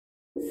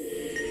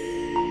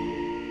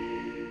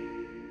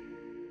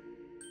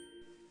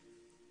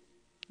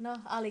No,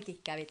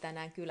 Alikin kävi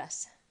tänään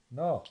kylässä.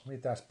 No,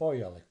 mitäs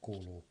pojalle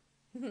kuuluu?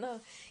 No,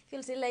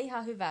 kyllä sille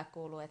ihan hyvää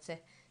kuuluu, että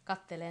se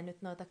kattelee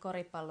nyt noita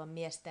koripallon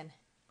miesten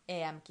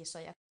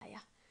EM-kisoja ja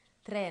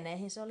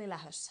treeneihin se oli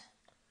lähdössä.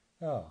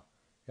 Joo,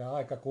 ja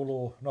aika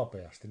kuluu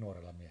nopeasti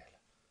nuorella miehellä.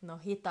 No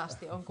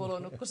hitaasti on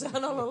kulunut, kun se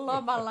on ollut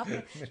lomalla.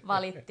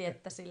 Valitti,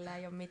 että sillä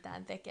ei ole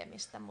mitään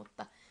tekemistä,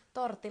 mutta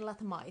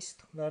tortillat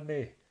maistu. No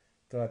niin,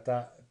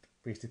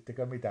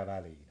 pistittekö mitä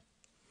väliin?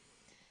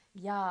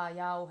 Ja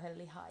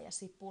jauhelihaa ja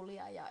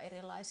sipulia ja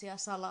erilaisia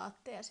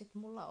salaatteja.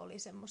 Sitten mulla oli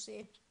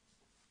semmosia,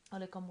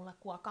 oliko mulla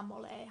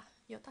guacamoleja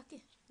ja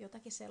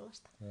jotakin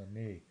sellaista. No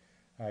niin,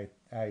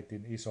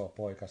 äitin iso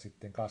poika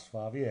sitten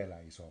kasvaa vielä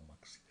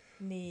isommaksi.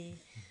 Niin,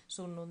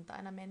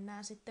 sunnuntaina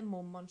mennään sitten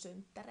mummon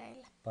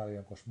synttäreille.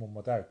 Paljonkos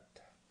mummo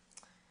täyttää?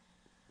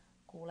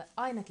 Kuule,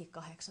 ainakin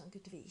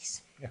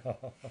 85.